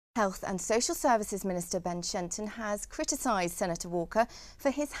Health and Social Services Minister Ben Shenton has criticised Senator Walker for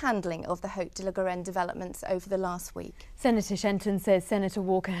his handling of the Haute de la Garenne developments over the last week. Senator Shenton says Senator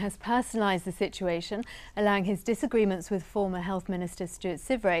Walker has personalised the situation, allowing his disagreements with former Health Minister Stuart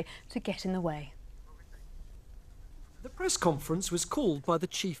Syvret to get in the way. The press conference was called by the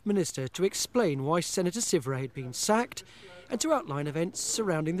Chief Minister to explain why Senator Syvret had been sacked and to outline events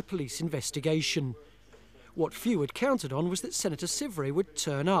surrounding the police investigation. What few had counted on was that Senator Syvret would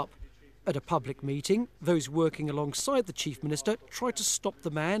turn up. At a public meeting, those working alongside the Chief Minister tried to stop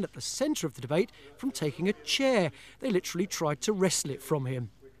the man at the centre of the debate from taking a chair. They literally tried to wrestle it from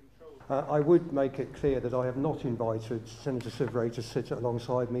him. I would make it clear that I have not invited Senator Syvret to sit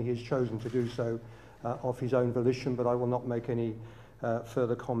alongside me. He has chosen to do so of his own volition, but I will not make any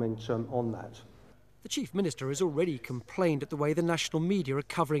further comment on that. The Chief Minister has already complained at the way the national media are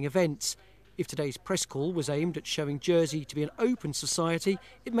covering events. If today's press call was aimed at showing Jersey to be an open society,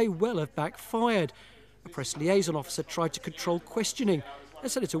 it may well have backfired. A press liaison officer tried to control questioning,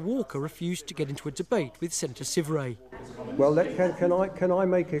 and Senator Walker refused to get into a debate with Senator Syvret. Well, can I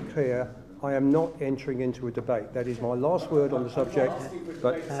make it clear? I am not entering into a debate. That is my last word on the subject.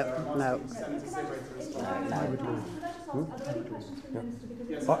 But no.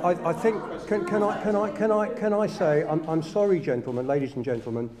 I think. Can I say? I'm sorry, gentlemen, ladies and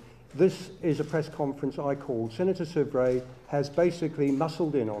gentlemen. This is a press conference I called. Senator Syvret has basically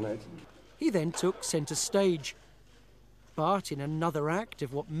muscled in on it. He then took centre stage. But in another act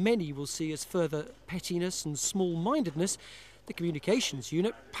of what many will see as further pettiness and small-mindedness, the communications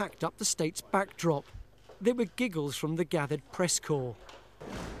unit packed up the state's backdrop. There were giggles from the gathered press corps.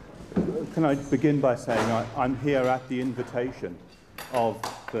 Can I begin by saying I'm here at the invitation of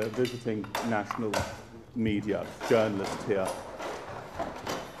the visiting national media, journalists here.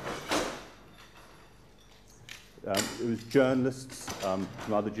 It was journalists from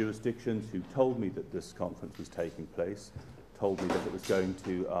other jurisdictions who told me that this conference was taking place, told me that it was going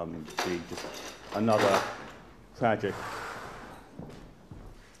to be just another tragic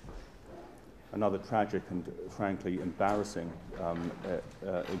and frankly embarrassing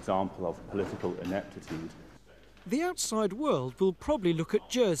example of political ineptitude. The outside world will probably look at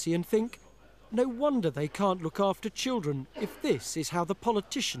Jersey and think, no wonder they can't look after children if this is how the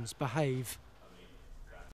politicians behave.